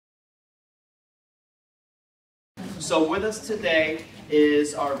So with us today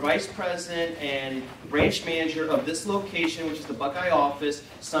is our Vice President and Branch Manager of this location, which is the Buckeye Office,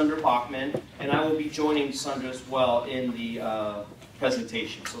 Sundra Bachman, and I will be joining Sundra as well in the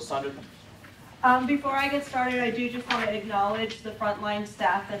presentation. So Sundra. Before I get started, I do just want to acknowledge the frontline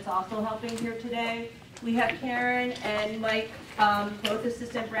staff that's also helping here today. We have Karen and Mike, both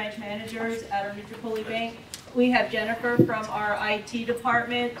assistant branch managers at our Nutri-Poli Bank. We have Jennifer from our IT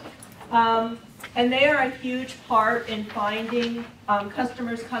department. And they are a huge part in finding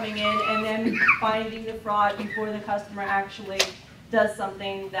customers coming in and then finding the fraud before the customer actually does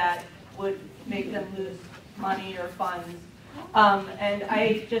something that would make them lose money or funds. And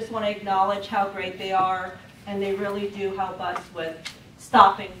I just want to acknowledge how great they are, and they really do help us with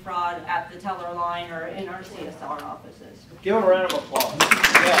stopping fraud at the teller line or in our CSR offices. Give them a round of applause.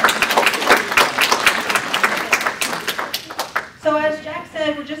 Yeah. So as Jack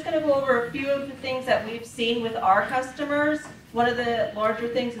said, we're just going to go over a few of the things that we've seen with our customers. One of the larger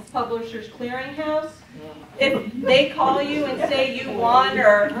things is Publishers Clearinghouse. If they call you and say you won,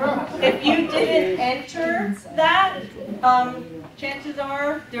 or if you didn't enter that, chances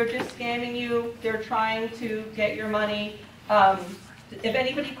are they're just scamming you. They're trying to get your money. If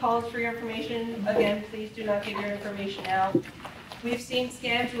anybody calls for your information, again, please do not give your information out. We've seen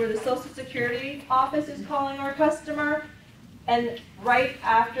scams where the Social Security office is calling our customer, and right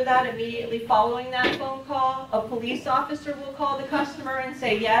after that, immediately following that phone call, a police officer will call the customer and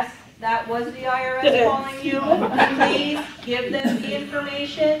say, yes, that was the IRS calling you. Please give them the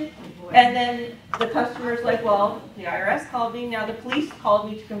information. And then the customer's like, well, the IRS called me. Now the police called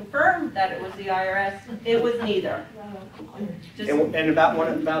me to confirm that it was the IRS. It was neither. And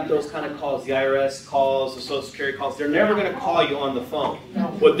about those kind of calls, the IRS calls, the Social Security calls, they're never going to call you on the phone.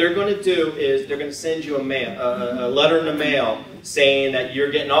 What they're going to do is they're going to send you a letter in the mail saying that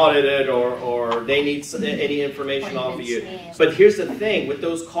you're getting audited or they need any information off of you. But here's the thing, with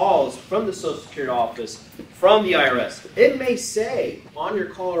those calls from the Social Security office, from the IRS, it may say on your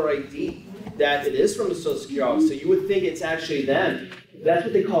caller ID that it is from the Social Security office, so you would think it's actually them. That's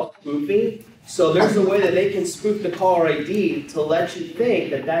what they call spoofing. So there's a way that they can spoof the caller ID to let you think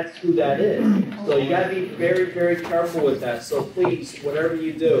that that's who that is. So you got to be very, very careful with that. So please, whatever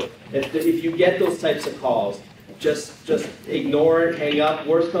you do, if you get those types of calls, just ignore it, hang up.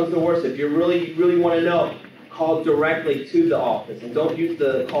 Worst comes to worst. If you really want to know, call directly to the office. And don't use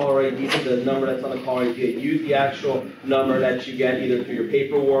the caller ID, the number that's on the caller ID. Use the actual number that you get either through your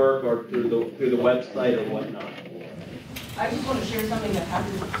paperwork or through the website or whatnot. I just want to share something that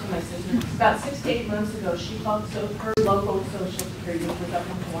happened to my sister. About 6 to 8 months ago, she called her local Social Security, which was up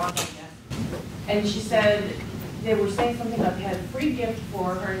in Columbia, and she said they were saying something about they had a free gift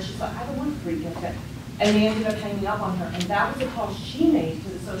for her, and she thought, I don't want a free gift. And they ended up hanging up on her, and that was a call she made to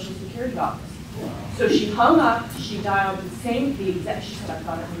the Social Security office. So she hung up, she dialed the exact, she said, I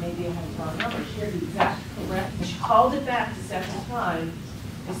thought it maybe I had the wrong number. She had the exact correct, and she called it back the second time.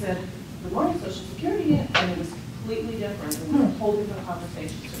 They said, good morning, Social Security, and it was completely different. It was a whole different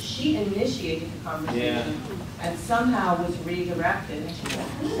conversation. So she initiated the conversation and somehow was redirected. And she said,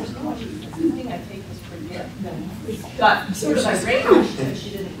 there's no much this thing I take this for gift. And got sort of irate when she said she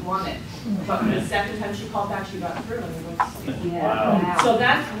didn't want it. But the second time she called back, she got through and went to sleep. Wow. So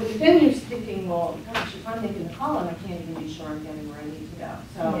that's, then you're thinking, well, gosh, if I'm making the call and I can't even be sure I'm getting where I need to go.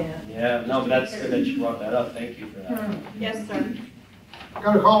 So Yeah, no, but that's good that you brought that up. Thank you for that. Yes, sir. I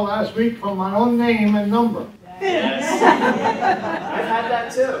got a call last week from my own name and number. Yes. I've had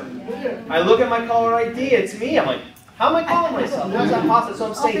that too. I look at my caller ID, it's me. I'm like, how am I calling myself? How's that possible? So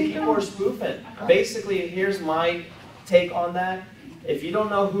I'm saying people are spoofing. Basically, here's my take on that. If you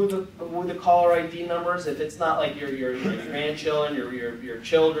don't know who the caller ID number is, if it's not like your grandchildren, your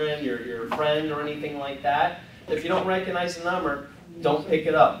children, your friend, or anything like that, if you don't recognize the number, don't pick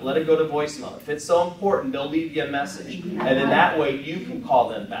it up. Let it go to voicemail. If it's so important, they'll leave you a message, and then that way you can call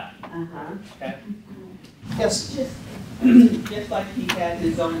them back. Okay. Yes. Just like he had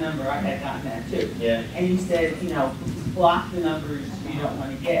his own number, I had gotten that too. Yeah. And you said, block the numbers you don't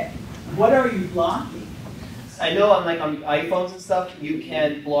want to get. What are you blocking? I know on iPhones and stuff, you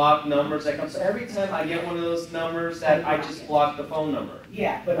can block numbers that come. So every time I get one of those numbers, that I just block the phone number.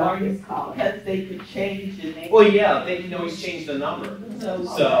 Yeah, but are you, because they could change the name? Well, yeah, they can always change the number. So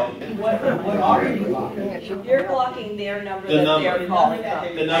what are you blocking? You're blocking their number The that number. they're calling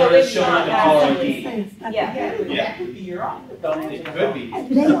from. the number that's showing on the caller ID. Yeah. That could be your office. It could be.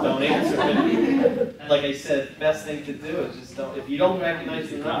 Don't answer it. Like I said, the best thing to do is just don't. If you don't recognize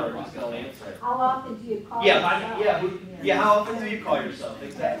the number, just don't answer it. How often do you call Yeah, how often do you call yourself?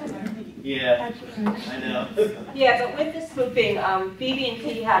 Exactly. Yeah, I know. Yeah, but with the spoofing,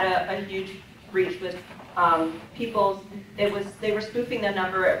 BB&T had a huge breach with people's, they were spoofing the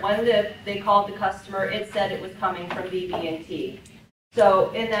number. When they called the customer, it said it was coming from BB&T.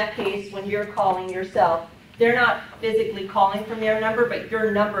 So in that case, when you're calling yourself, they're not physically calling from their number, but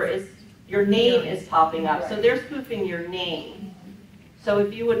your name is popping up. So they're spoofing your name. So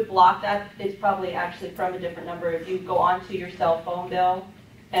if you would block that, it's probably actually from a different number. If you go onto your cell phone bill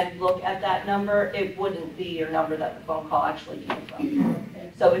and look at that number, it wouldn't be your number that the phone call actually came from.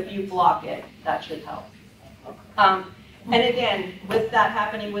 So if you block it, that should help. And again, with that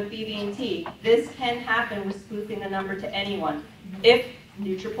happening with BB&T, this can happen with spoofing the number to anyone. If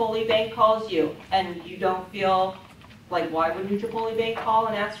Nutropoli Bank calls you and you don't feel like, why would Nutropoli Bank call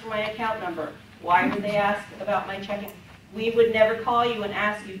and ask for my account number? Why would they ask about my checking? We would never call you and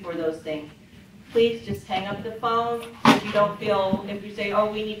ask you for those things. Please just hang up the phone if you don't feel, if you say,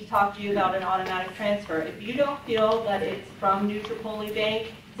 oh, we need to talk to you about an automatic transfer. If you don't feel that it's from Nutropoli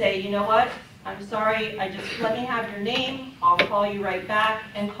Bank, say, you know what? I'm sorry, let me have your name, I'll call you right back,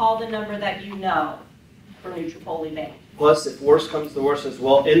 and call the number that you know for Nutropoli Bank. Plus, if worse comes to worse as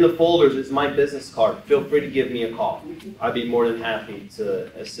well, in the folders is my business card. Feel free to give me a call. I'd be more than happy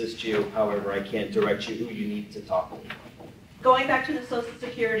to assist you however I can, direct you who you need to talk to. Going back to the Social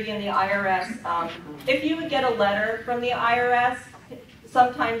Security and the IRS, if you would get a letter from the IRS,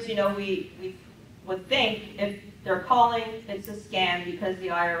 sometimes, you know, we would think if they're calling, it's a scam because the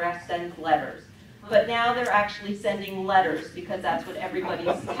IRS sends letters. But now they're actually sending letters because that's what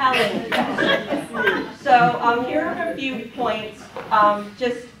everybody's telling them. So here are a few points.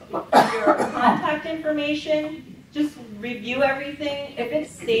 Just your contact information, just review everything. If it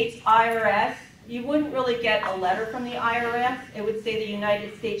states IRS, you wouldn't really get a letter from the IRS. It would say the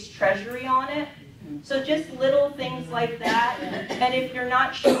United States Treasury on it. So just little things like that. And if you're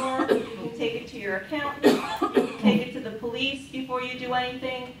not sure, you can take it to your accountant. You can take it to the police before you do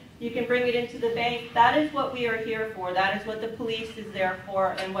anything. You can bring it into the bank. That is what we are here for. That is what the police is there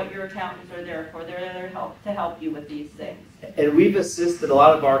for and what your accountants are there for. They're there to help you with these things. And we've assisted a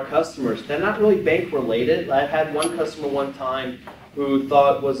lot of our customers. They're not really bank related. I've had one customer one time who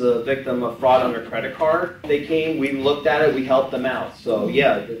thought was a victim of fraud on their credit card. They came, we looked at it, we helped them out. So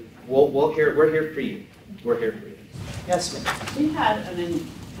yeah, we're here for you. We're here for you. Yes, ma'am. We had an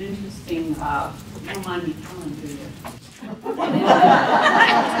interesting, you don't mind me telling you this.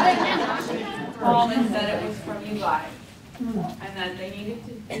 Call and said it was from you guys, and that they needed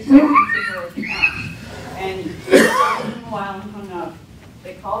to do something to her account. And it took a while and hung up.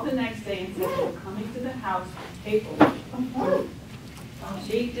 They called the next day and said they were coming to the house with paperwork.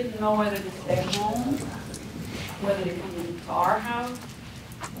 She didn't know whether to stay home, whether to come into our house.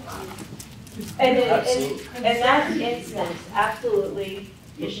 And in that instance, absolutely,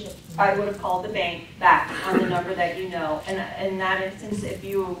 I would have called the bank back on the number that you know. And in that instance, if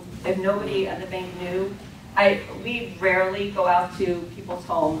nobody at the bank knew, we rarely go out to people's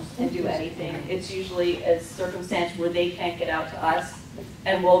homes and do anything. It's usually a circumstance where they can't get out to us,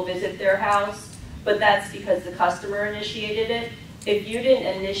 and we'll visit their house. But that's because the customer initiated it. If you didn't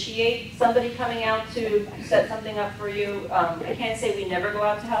initiate somebody coming out to set something up for you, I can't say we never go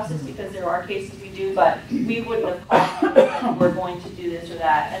out to houses because there are cases we do, but we wouldn't have called, we're going to do this or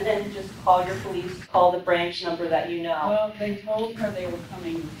that. And then just call your police, call the branch number that you know. Well, they told her they were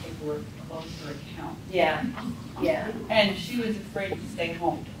coming with paperwork to close her account. Yeah, yeah. And she was afraid to stay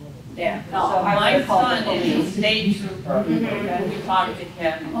home. Yeah. No, So my son is a state trooper, and we talked to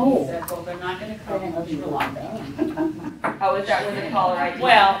him, and he said, well, they're not going to come unless you're locked down. Oh, is that where the caller ID?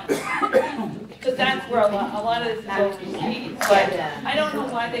 Well, but that's where a lot of this is overseas. But I don't know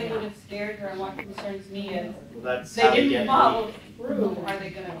why they would have scared her, and what concerns me is they didn't follow through. Are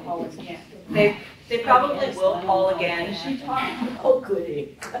they going to call us again? They probably will call again. She talked. Oh,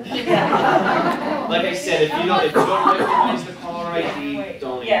 goody. Yeah. Like I said, if you don't recognize the caller ID,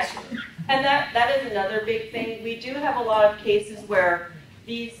 don't answer. And that is another big thing. We do have a lot of cases where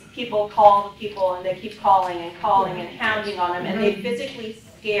these people call the people and they keep calling and hounding on them, and they physically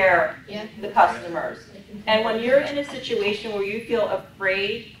scare the customers. And when you're in a situation where you feel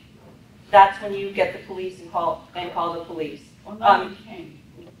afraid, that's when you get the police and call the police. Well, no, we came.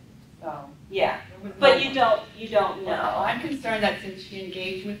 So. Yeah, but you don't know. I'm concerned that since she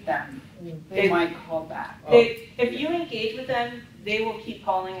engaged with them, they might call back. If you engage with them, they will keep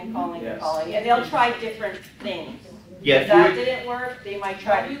calling and calling and calling, and they'll try different things. Yeah, if that didn't work, they might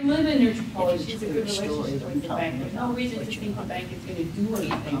try to. You live in your Chipotle, she's a good relationship with the bank. There's no reason to think the bank is going to do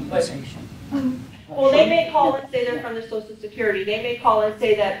anything. But well, they may call and say they're from the Social Security. They may call and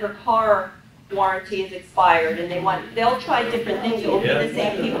say that her car warranty is expired, and they'll try different things. It will be the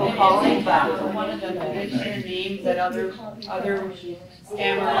same people calling, but One of them, do they share names that other scammers?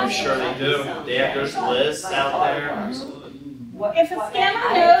 I'm sure they do. There's lists out there. Absolutely. if a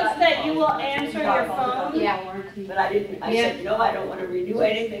scammer knows that you will answer your phone, But I said, no, I don't want to renew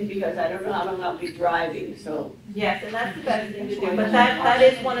anything because I don't know how long I'll be driving, so. yes, and that's the best thing to do. But that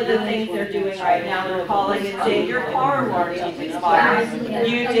is one of the things they're doing right now. They're calling and saying your car warranty is expired.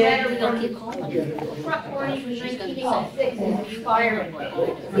 You did. Truck warranty was 1986 is expiring.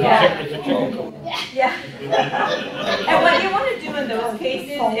 Yeah. And what you want to do in those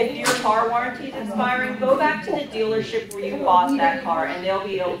cases, if your car warranty is expiring, go back to the dealership where you bought that car, and they'll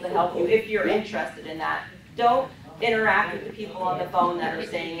be able to help you if you're interested in that. Don't interact with the people on the phone that are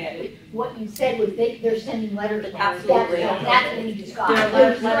saying it. What you said was they're sending letters. Absolutely. That's what we just got.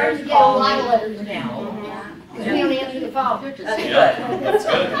 They're We're starting to get a lot of letters now. Because we don't answer the phone. That's good. That's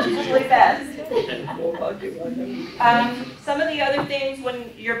good. It's usually best. Some of the other things when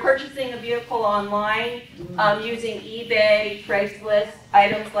you're purchasing a vehicle online, using eBay, Craigslist,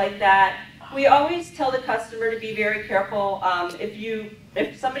 items like that, we always tell the customer to be very careful.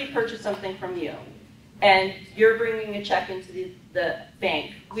 If somebody purchased something from you and you're bringing a check into the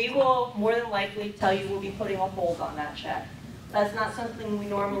bank, we will more than likely tell you we'll be putting a hold on that check. That's not something we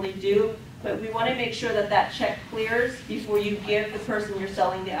normally do, but we want to make sure that that check clears before you give the person you're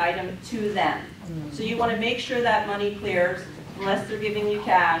selling the item to them. So you want to make sure that money clears unless they're giving you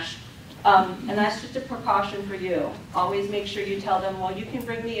cash. And that's just a precaution for you. Always make sure you tell them, well, you can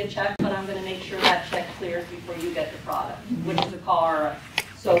bring me a check, but I'm going to make sure that check clears before you get the product, which is a car, a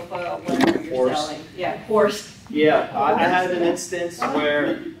sofa, whatever you're selling. Yeah, horse. Yeah, I had an instance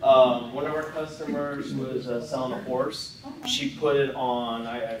where one of our customers was selling a horse. She put it on,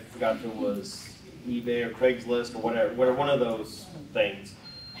 I forgot if it was eBay or Craigslist or whatever, one of those things.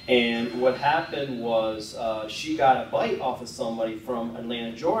 And what happened was she got a bite off of somebody from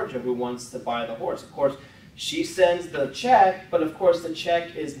Atlanta, Georgia who wants to buy the horse. Of course, she sends the check, but of course the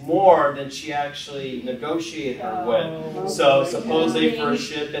check is more than she actually negotiated her with. So supposedly for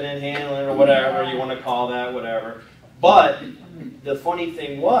shipping and handling or whatever you want to call that, whatever. But the funny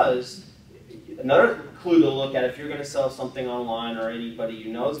thing was, another clue to look at if you're going to sell something online or anybody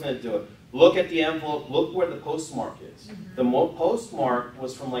you know is going to do it, look at the envelope, look where the postmark is. The postmark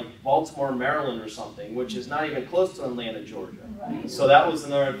was from like Baltimore, Maryland or something, which is not even close to Atlanta, Georgia. So that was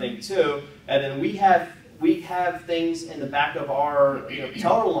another thing too. And then we have things in the back of our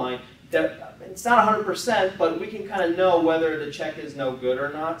teller line that it's not 100%, but we can kind of know whether the check is no good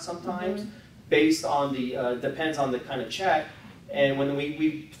or not sometimes, based on the, depends on the kind of check. And when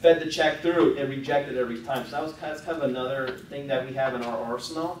we fed the check through, it rejected every time. So that's kind of another thing that we have in our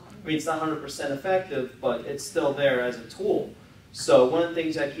arsenal. I mean, it's not 100% effective, but it's still there as a tool. So one of the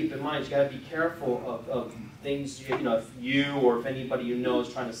things I keep in mind is you got to be careful of things, if you or if anybody you know is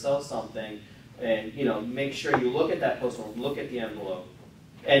trying to sell something, and make sure you look at that postmark, look at the envelope.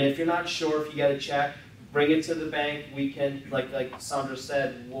 And if you're not sure if you get a check, bring it to the bank. We can, like Sundra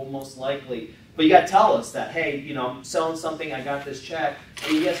said, we'll most likely. But you got to tell us that, hey, I'm selling something, I got this check,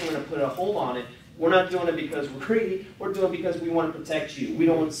 and yes, I'm going to put a hold on it. We're not doing it because we're greedy. We're doing it because we want to protect you. We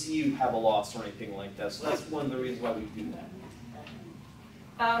don't want to see you have a loss or anything like that. So that's one of the reasons why we do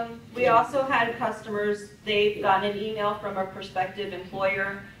that. We also had customers, they've gotten an email from a prospective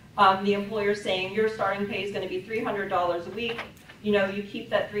employer. The employer saying your starting pay is going to be $300 a week. You keep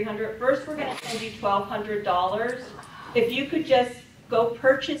that $300. First, we're going to send you $1,200. If you could just go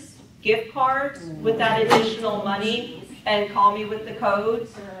purchase gift cards with that additional money and call me with the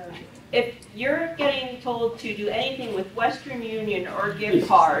codes. If you're getting told to do anything with Western Union or gift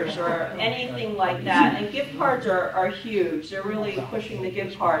cards or anything like that, and gift cards are huge, they're really pushing the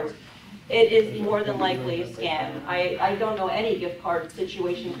gift cards, it is more than likely a scam. I don't know any gift card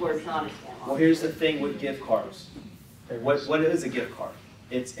situations where it's not a scam. Well, here's the thing with gift cards. What is a gift card?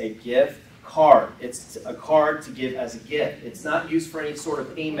 It's a gift card. It's a card to give as a gift. It's not used for any sort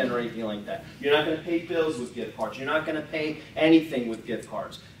of payment or anything like that. You're not going to pay bills with gift cards. You're not going to pay anything with gift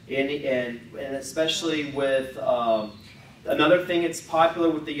cards. And especially with another thing that's popular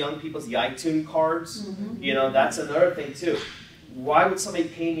with the young people is the iTunes cards. That's another thing too. Why would somebody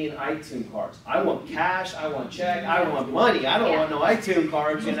pay me an iTunes cards? I want cash, I want check, I want money. I don't want no iTunes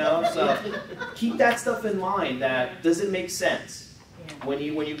cards, So keep that stuff in mind. That does it make sense when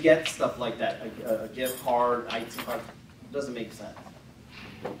you get stuff like that, a gift card, iTunes card, doesn't make sense.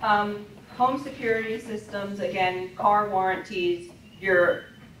 Home security systems, again, car warranties, your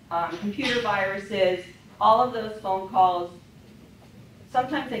computer viruses, all of those phone calls,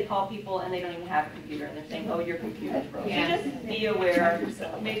 sometimes they call people and they don't even have a computer and they're saying, oh, your computer's broken. So just be aware,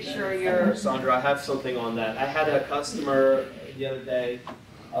 make sure you're... Sandra, I have something on that. I had a customer the other day.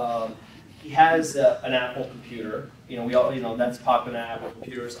 He has an Apple computer. We all, that's popular Apple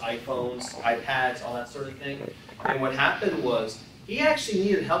computers, iPhones, iPads, all that sort of thing. And what happened was he actually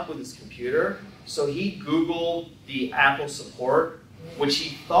needed help with his computer, so he Googled the Apple support, which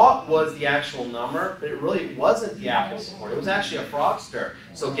he thought was the actual number, but it really wasn't the Apple support. It was actually a fraudster.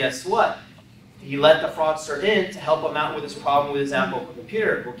 So guess what? He let the fraudster in to help him out with his problem with his Apple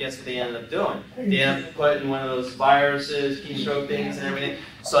computer. Well, guess what they ended up doing? They ended up putting one of those viruses, keystroke things, and everything.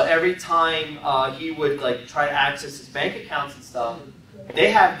 So every time he would try to access his bank accounts and stuff,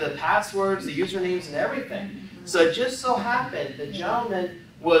 they have the passwords, the usernames, and everything. So it just so happened the gentleman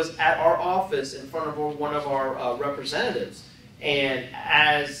was at our office in front of one of our representatives. And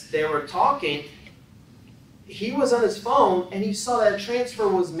as they were talking, he was on his phone and he saw that a transfer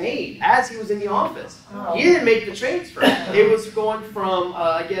was made as he was in the office. Oh. He didn't make the transfer. It was going from,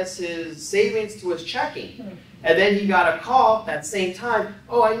 I guess, his savings to his checking. And then he got a call that same time,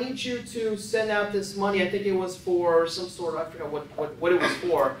 oh, I need you to send out this money. I think it was for some sort of, I forgot what it was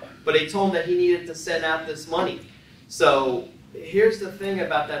for, but they told him that he needed to send out this money. So here's the thing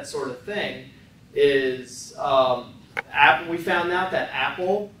about that sort of thing is Apple. We found out that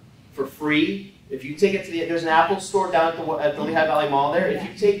Apple, for free, if you take it to there's an Apple store down at the Lehigh Valley Mall there. If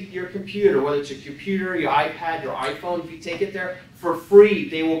you take your computer, whether it's your computer, your iPad, your iPhone, if you take it there, for free,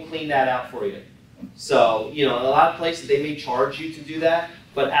 they will clean that out for you. So, a lot of places, they may charge you to do that,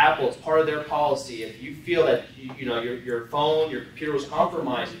 but Apple, it's part of their policy. If you feel that, your phone, your computer was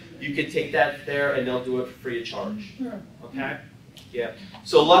compromised, you can take that there and they'll do it for free of charge. Okay? Yeah.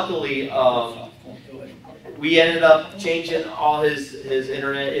 So luckily, we ended up changing all his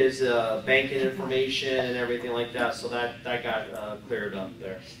internet, his banking information and everything like that, so that got cleared up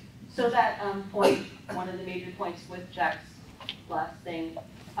there. So that point, one of the major points with Jack's last thing,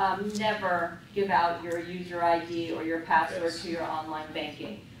 never give out your user ID or your password to your online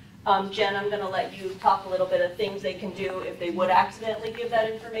banking. Jen, I'm going to let you talk a little bit of things they can do if they would accidentally give that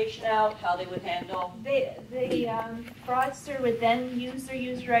information out, how they would handle. The fraudster would then use their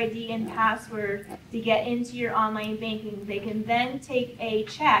user ID and password to get into your online banking. They can then take a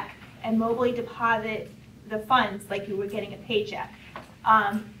check and mobily deposit the funds like you were getting a paycheck.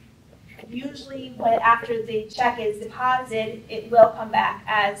 Usually after the check is deposited, it will come back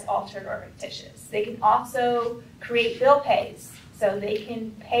as altered or fictitious. They can also create bill pays, so they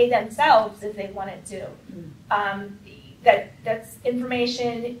can pay themselves if they wanted to. That's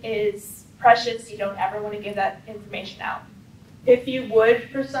information is precious. You don't ever want to give that information out. If you would,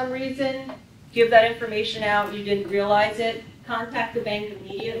 for some reason, give that information out, you didn't realize it, contact the bank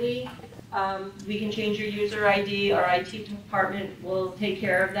immediately. We can change your user ID. Our IT department will take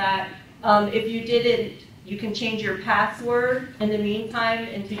care of that. If you didn't, you can change your password in the meantime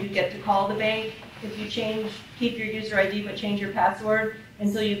until you get to call the bank. If you keep your user ID but change your password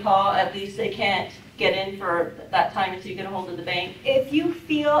until you call, at least they can't get in for that time until you get a hold of the bank. If you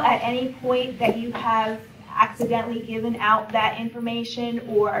feel at any point that you have accidentally given out that information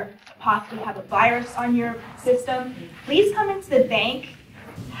or possibly have a virus on your system, please come into the bank.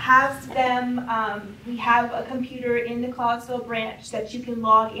 Have them, we have a computer in the Clarksville branch that you can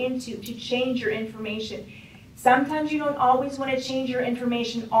log into to change your information. Sometimes you don't always want to change your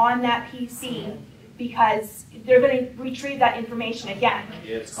information on that PC because they're going to retrieve that information again.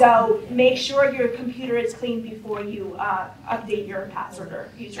 So make sure your computer is clean before you update your password or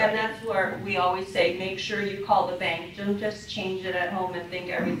user ID. And that's where we always say, make sure you call the bank. Don't just change it at home and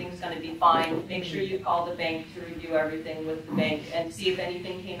think everything's going to be fine. Make sure you call the bank to review everything with the bank and see if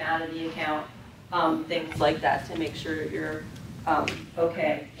anything came out of the account, things like that, to make sure you're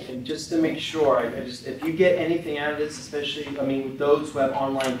okay. And just to make sure, if you get anything out of this, especially, with those who have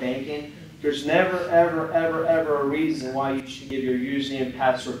online banking, there's never, ever, ever, ever a reason why you should give your username and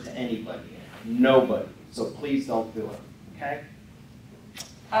password to anybody. Nobody. So please don't do it. Okay?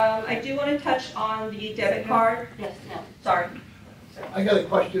 I do want to touch on the debit card. Yes, no, sorry. I got a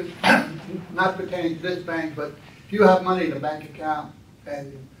question, not pertaining to this bank, but if you have money in a bank account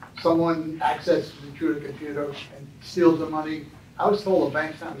and someone accesses your computer and steals the money, I was told the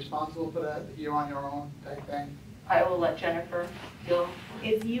bank's not responsible for that, that you're on your own type thing. I will let Jennifer deal.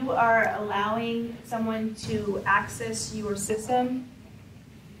 If you are allowing someone to access your system,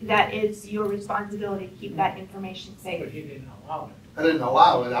 that is your responsibility to keep that information safe. But you didn't allow it. I didn't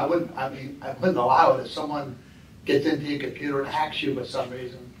allow it. I wouldn't allow it if someone gets into your computer and hacks you for some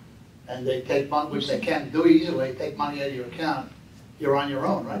reason, and they take money, which they can't do easily, take money out of your account. You're on your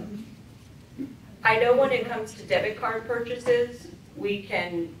own, right? I know when it comes to debit card purchases, we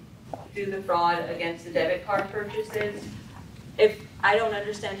can do the fraud against the debit card purchases. If, I don't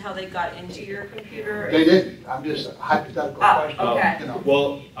understand how they got into your computer. They didn't. I'm just a hypothetical question. Okay. You know.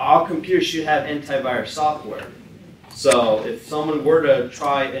 Well, all computers should have antivirus software. So if someone were to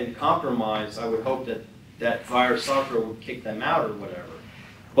try and compromise, I would hope that that virus software would kick them out or whatever.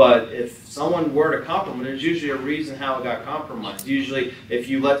 But if someone were to compromise, there's usually a reason how it got compromised. Usually, if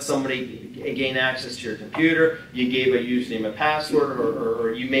you let somebody gain access to your computer, you gave a username and password,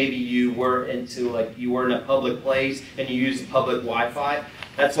 or maybe you were you were in a public place and you used public Wi-Fi.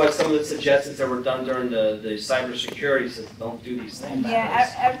 That's why some of the suggestions that were done during the cybersecurity says don't do these things.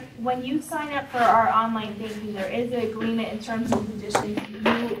 Yeah, when you sign up for our online banking, there is an agreement in terms and conditions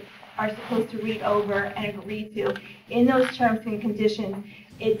you are supposed to read over and agree to. In those terms and conditions,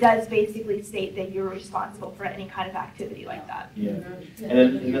 it does basically state that you're responsible for any kind of activity like that. Yeah.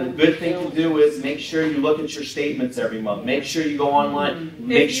 And the good thing to do is make sure you look at your statements every month. Make sure you go online.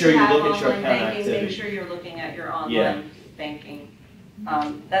 Make sure you look at your account activity. Make sure you're looking at your online banking. I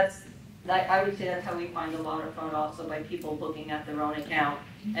would say that's how we find a lot of fraud, also by people looking at their own account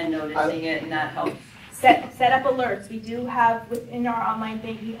and noticing it, and that helps. Set up alerts. We do have within our online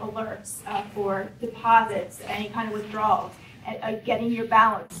banking alerts for deposits, any kind of withdrawals. Getting your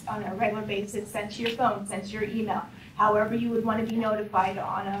balance on a regular basis sent to your phone, sent to your email, however you would want to be notified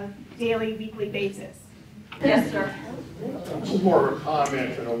on a daily, weekly basis. Yes, sir. This is more of a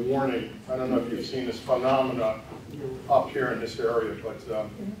comment and a warning. I don't know if you've seen this phenomenon up here in this area, but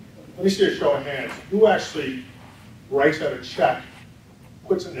let me see a show of hands. Who actually writes out a check,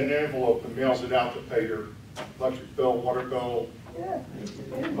 puts it in an envelope, and mails it out to pay your electric bill, water bill?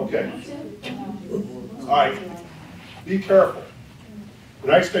 Okay. All right. Be careful. The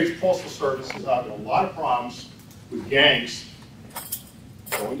United States Postal Service has had a lot of problems with gangs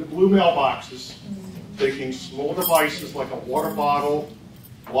going to blue mailboxes, taking small devices like a water bottle,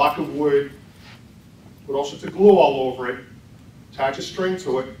 block of wood, put all sorts of glue all over it, attach a string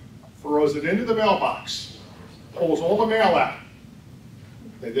to it, throws it into the mailbox, pulls all the mail out.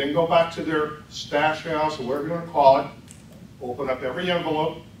 They then go back to their stash house, or whatever you want to call it, open up every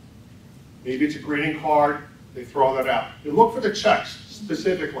envelope, maybe it's a greeting card, they throw that out. They look for the checks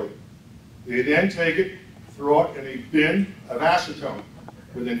specifically. They then take it, throw it in a bin of acetone.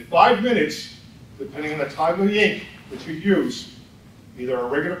 Within 5 minutes, depending on the type of ink that you use, either a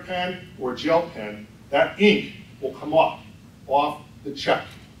regular pen or a gel pen, that ink will come up off the check.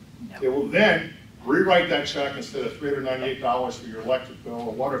 They will then rewrite that check instead of $398 for your electric bill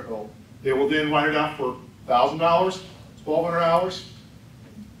or water bill. They will then write it out for $1,000, $1,200.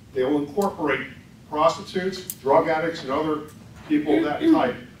 They will incorporate prostitutes, drug addicts, and other people of that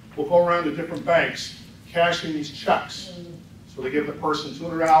type will go around to different banks cashing these checks. So they give the person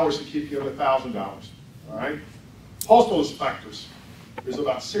 $200 to keep you at $1,000. All right? Postal inspectors. There's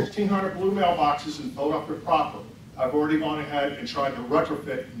about 1,600 blue mailboxes in Philadelphia proper. I've already gone ahead and tried to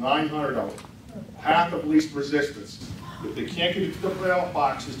retrofit 900 of them. Path of least resistance. If they can't get to the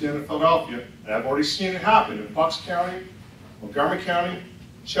mailboxes down in Philadelphia, and I've already seen it happen in Bucks County, Montgomery County,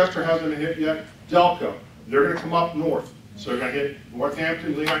 Chester hasn't hit yet, Delco. They're going to come up north. So they're going to hit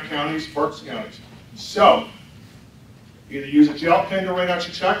Northampton, Leon counties, Berks counties. So, either use a gel pen to write out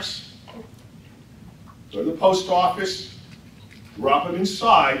your checks, go to the post office, drop them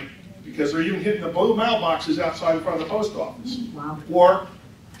inside, because they're even hitting the blue mailboxes outside in front of the post office. Wow. Or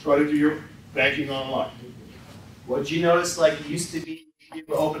try to do your banking online. What you notice, like it used to be,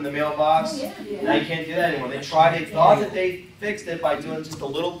 people open the mailbox. Now you can't do that anymore. They thought that they fixed it by doing just a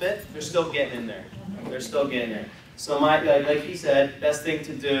little bit. They're still getting in there. They're still getting there. So like he said, best thing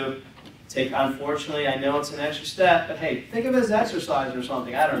to do, unfortunately, I know it's an extra step, but hey, think of it as exercise or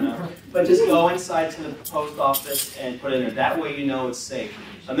something, I don't know. But just go inside to the post office and put it in there. That way you know it's safe.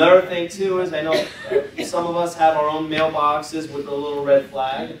 Another thing too is, I know some of us have our own mailboxes with a little red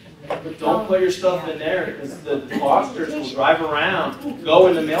flag. But don't put your stuff in there, because the fraudsters will drive around, go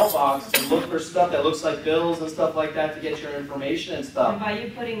in the mailbox and look for stuff that looks like bills and stuff like that to get your information and stuff. And by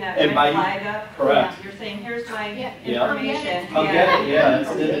you putting that red flag up, correct. You're saying, here's my information. Come get it, yeah, it's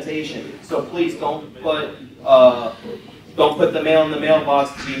an invitation. So please don't put the mail in the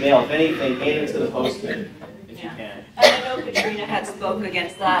mailbox to be mailed. If anything, hand it to the postman if you can. And I know Katrina had spoke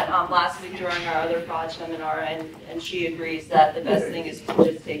against that last week during our other fraud seminar, and she agrees that the best thing is to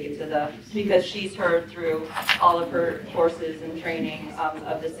just take it to because she's heard through all of her courses and training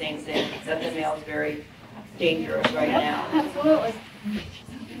of the same thing, that the mail is very dangerous right now. Absolutely.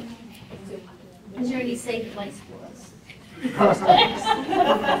 Is there any safe place for us?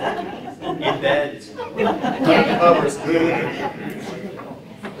 In bed.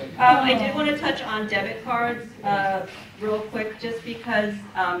 I did want to touch on debit cards real quick, just because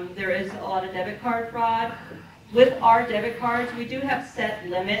there is a lot of debit card fraud. With our debit cards, we do have set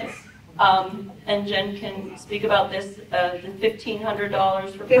limits, and Jen can speak about this, the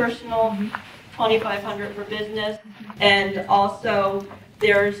 $1,500 for personal, $2,500 for business, and also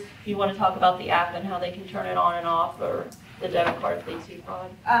there's, you want to talk about the app and how they can turn it on and off, or the debit card if they see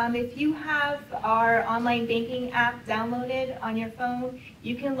fraud? If you have our online banking app downloaded on your phone,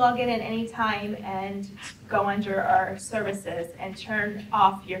 you can log in at any time and go under our services and turn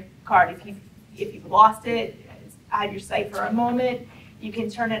off your card. If you've lost it, out of your sight for a moment, you can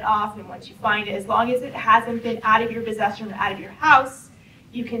turn it off, and once you find it, as long as it hasn't been out of your possession or out of your house,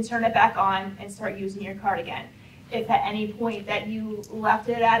 you can turn it back on and start using your card again. If at any point that you left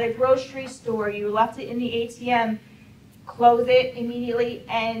it at a grocery store, you left it in the ATM, close it immediately,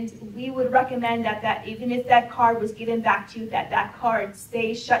 and we would recommend that even if that card was given back to you, that card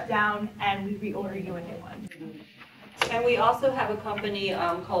stays shut down and we reorder you a new one. And we also have a company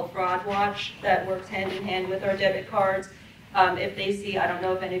called Fraud Watch that works hand in hand with our debit cards. If they see, I don't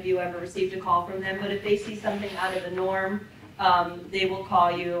know if any of you ever received a call from them, but if they see something out of the norm, they will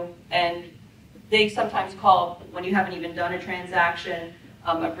call you, and they sometimes call when you haven't even done a transaction,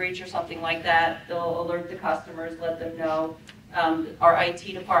 a breach or something like that. They'll alert the customers, let them know. Our IT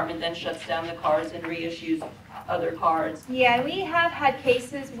department then shuts down the cards and reissues other cards. Yeah, we have had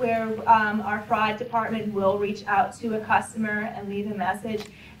cases where our fraud department will reach out to a customer and leave a message,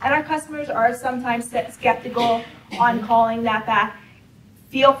 and our customers are sometimes skeptical on calling that back.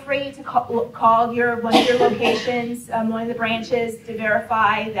 Feel free to call one of your locations, one of the branches, to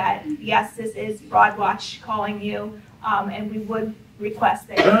verify that yes, this is Fraud Watch calling you, and we would request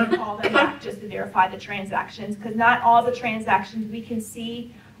that you call them back just to verify the transactions, because not all the transactions we can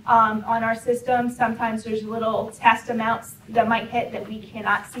see on our system. Sometimes there's little test amounts that might hit that we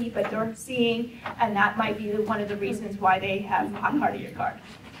cannot see, but they're seeing, and that might be one of the reasons why they have hot carded your card.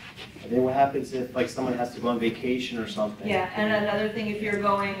 And then what happens if like someone has to go on vacation or something? Yeah, and another thing, if you're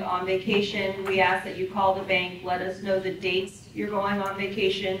going on vacation, we ask that you call the bank, let us know the dates you're going on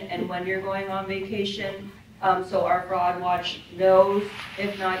vacation and when you're going on vacation, so our Fraud Watch knows.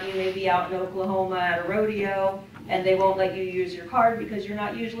 If not, you may be out in Oklahoma at a rodeo, and they won't let you use your card because you're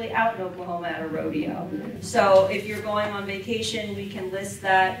not usually out in Oklahoma at a rodeo. So if you're going on vacation, we can list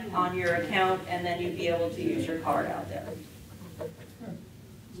that on your account, and then you'd be able to use your card out there.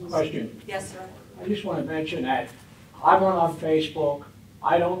 Question. Yes, sir. I just want to mention that I'm on Facebook.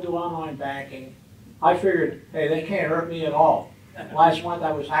 I don't do online banking. I figured, hey, they can't hurt me at all. Last month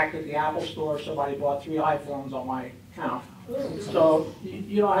I was hacked at the Apple Store. Somebody bought 3 iPhones on my account. So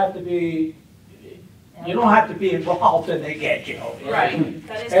you don't have to be involved and they get you. Right.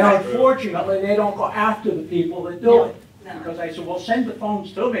 That is And right. unfortunately, they don't go after the people that do it. No. Because I said, well, send the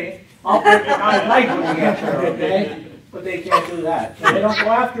phones to me. I'll pick the guy's life when we get there, okay? But they can't do that. So they don't go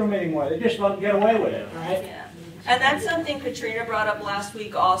after them anymore. They just let them get away with it, right? Yeah. And that's something Katrina brought up last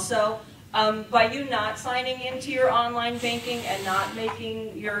week also. By you not signing into your online banking and not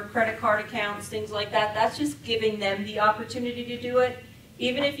making your credit card accounts, things like that, that's just giving them the opportunity to do it.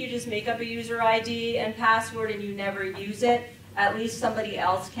 Even if you just make up a user ID and password and you never use it, at least somebody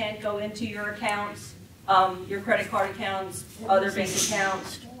else can't go into your accounts, your credit card accounts, other bank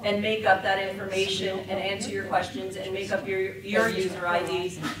accounts, and make up that information and answer your questions and make up your user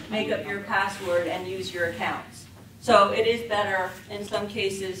IDs, make up your password and use your accounts. So it is better in some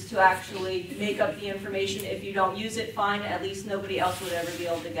cases to actually make up the information. If you don't use it, fine, at least nobody else would ever be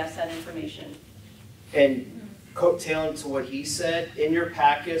able to guess that information. And coattailing to what he said, in your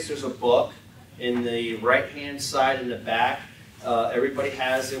packets there's a book in the right-hand side in the back. Everybody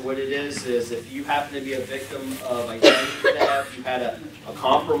has it. What it is if you happen to be a victim of identity theft, you had a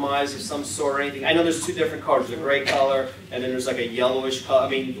compromise of some sort or anything. I know there's 2 different colors, there's a gray color and then there's like a yellowish color,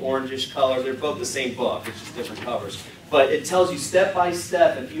 orangish color. They're both the same book, it's just different covers. But it tells you step by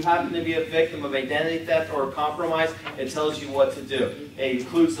step, if you happen to be a victim of identity theft or compromise, it tells you what to do. It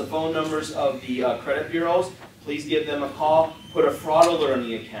includes the phone numbers of the credit bureaus. Please give them a call. Put a fraud alert on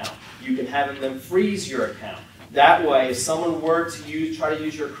the account. You can have them freeze your account. That way, if someone were to try to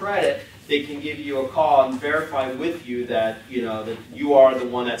use your credit, they can give you a call and verify with you that that you are the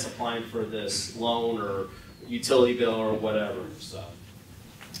one that's applying for this loan or utility bill or whatever. So.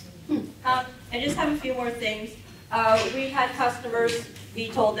 I just have a few more things. We've had customers be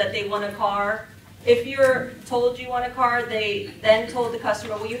told that they want a car. If you're told you want a car, they then told the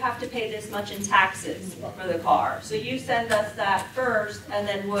customer, well, you have to pay this much in taxes for the car. So you send us that first, and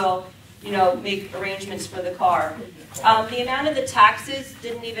then we'll make arrangements for the car. The amount of the taxes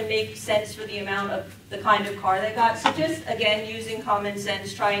didn't even make sense for the amount of the kind of car they got. So just, again, using common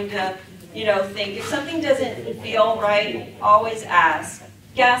sense, trying to, think. If something doesn't feel right, always ask.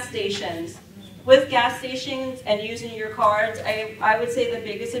 Gas stations. With gas stations and using your cards, I would say the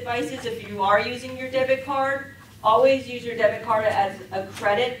biggest advice is if you are using your debit card, always use your debit card as a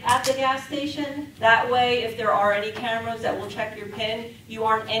credit at the gas station. That way, if there are any cameras that will check your PIN, you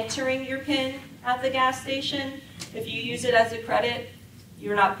aren't entering your PIN at the gas station. If you use it as a credit,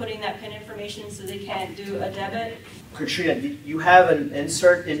 you're not putting that PIN information so they can't do a debit. Katrina, you have an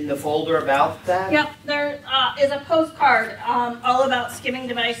insert in the folder about that? Yep, there is a postcard all about skimming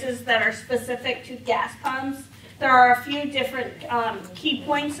devices that are specific to gas pumps. There are a few different key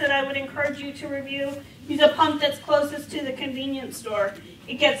points that I would encourage you to review. Use a pump that's closest to the convenience store.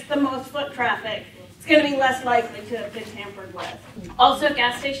 It gets the most foot traffic. It's going to be less likely to have been tampered with. Also,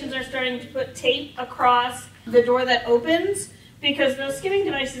 gas stations are starting to put tape across the door that opens because those skimming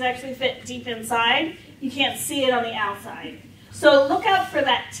devices actually fit deep inside. You can't see it on the outside. So look out for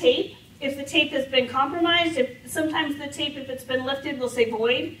that tape. If the tape has been compromised, sometimes the tape, if it's been lifted, will say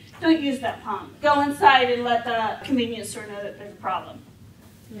void. Don't use that pump. Go inside and let the convenience store know that there's a problem.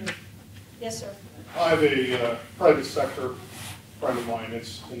 Yes, sir. I have a private sector friend of mine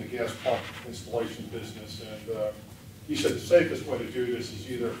that's in the gas pump installation business, and he said the safest way to do this is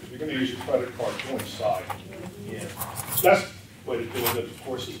either, if you're going to use your credit card, go inside. Yeah. The best way to do it, of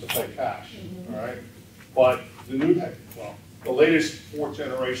course, is to pay cash, all right? But the latest fourth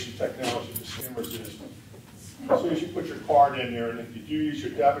generation technology for skimmers is, as soon as you put your card in there, and if you do use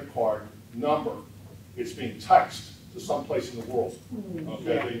your debit card number, it's being texted to someplace in the world. Okay,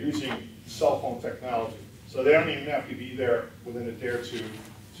 they're using cell phone technology, so they don't even have to be there within a day or two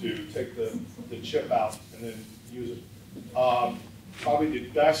to take the chip out and then use it. Probably the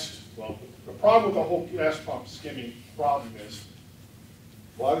best. Well, the problem with the whole gas pump skimming problem is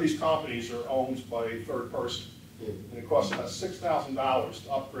a lot of these companies are owned by a third person, and it costs about $6,000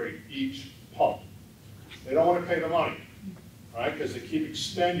 to upgrade each pump. They don't want to pay the money, right? Because they keep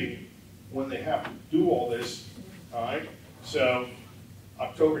extending when they have to do all this, all right? So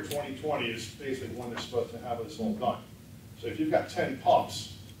October 2020 is basically when they're supposed to have this all done. So if you've got 10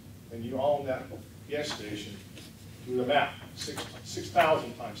 pumps and you own that gas station, do the math.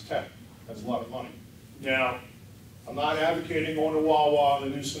 6,000 times 10. That's a lot of money. Now, I'm not advocating going to Wawa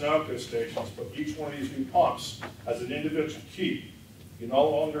and the new Sunoco stations, but each one of these new pumps has an individual key. You no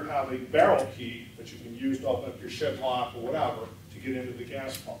longer have a barrel key that you can use to open up your shed lock or whatever to get into the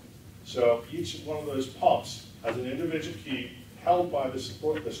gas pump. So each one of those pumps has an individual key held by the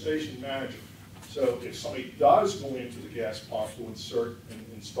station manager. So if somebody does go into the gas pump to insert and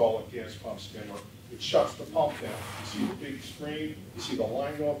install a gas pump skimmer, it shuts the pump down. You see the big screen, you see the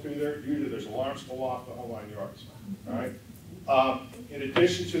line going through there, usually there's alarms to lock the whole 9 yards. All right? In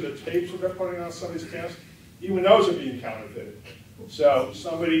addition to the tapes that they're putting on somebody's gas, even those are being counterfeited. So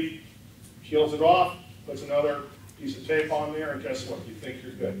somebody peels it off, puts another piece of tape on there, and guess what? You think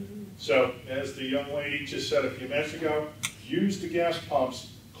you're good. So as the young lady just said a few minutes ago, use the gas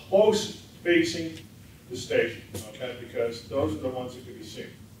pumps close facing the station, okay? Because those are the ones that can be seen.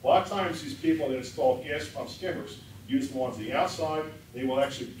 A lot of times these people that install gas pump skimmers use the ones on the outside. They will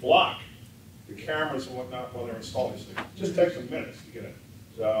actually block the cameras and whatnot while they're installing these things. It just takes them minutes to get in.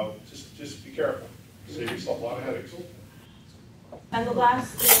 So just be careful. Save yourself a lot of headaches. And the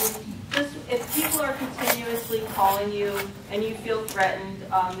last thing, just if people are continuously calling you and you feel threatened,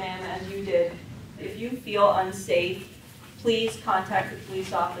 ma'am, as you did, if you feel unsafe, please contact the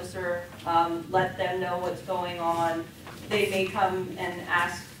police officer. Let them know what's going on. They may come and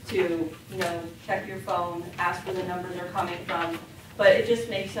ask to, check your phone, ask where the numbers are coming from. But it just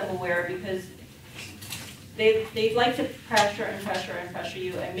makes them aware because they'd like to pressure and pressure and pressure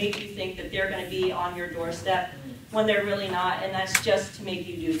you and make you think that they're going to be on your doorstep when they're really not, and that's just to make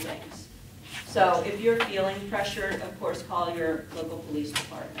you do things. So if you're feeling pressured, of course, call your local police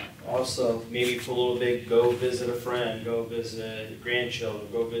department. Also, maybe for a little bit, go visit a friend, go visit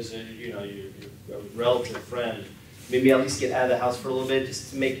grandchildren, go visit, your relative friend. Maybe at least get out of the house for a little bit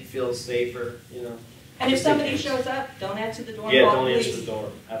just to make you feel safer, And if somebody shows up, don't answer the door. Yeah, don't answer the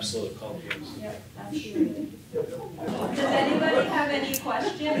door. Absolutely, call the police. Yeah, absolutely. Does anybody have any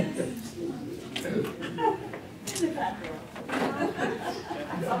questions?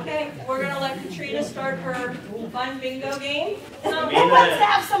 Okay, we're going to let Katrina start her fun bingo game. Who wants to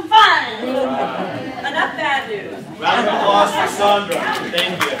have some fun? Enough bad news. Round of applause for Sundra.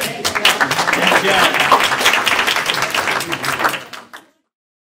 Thank you.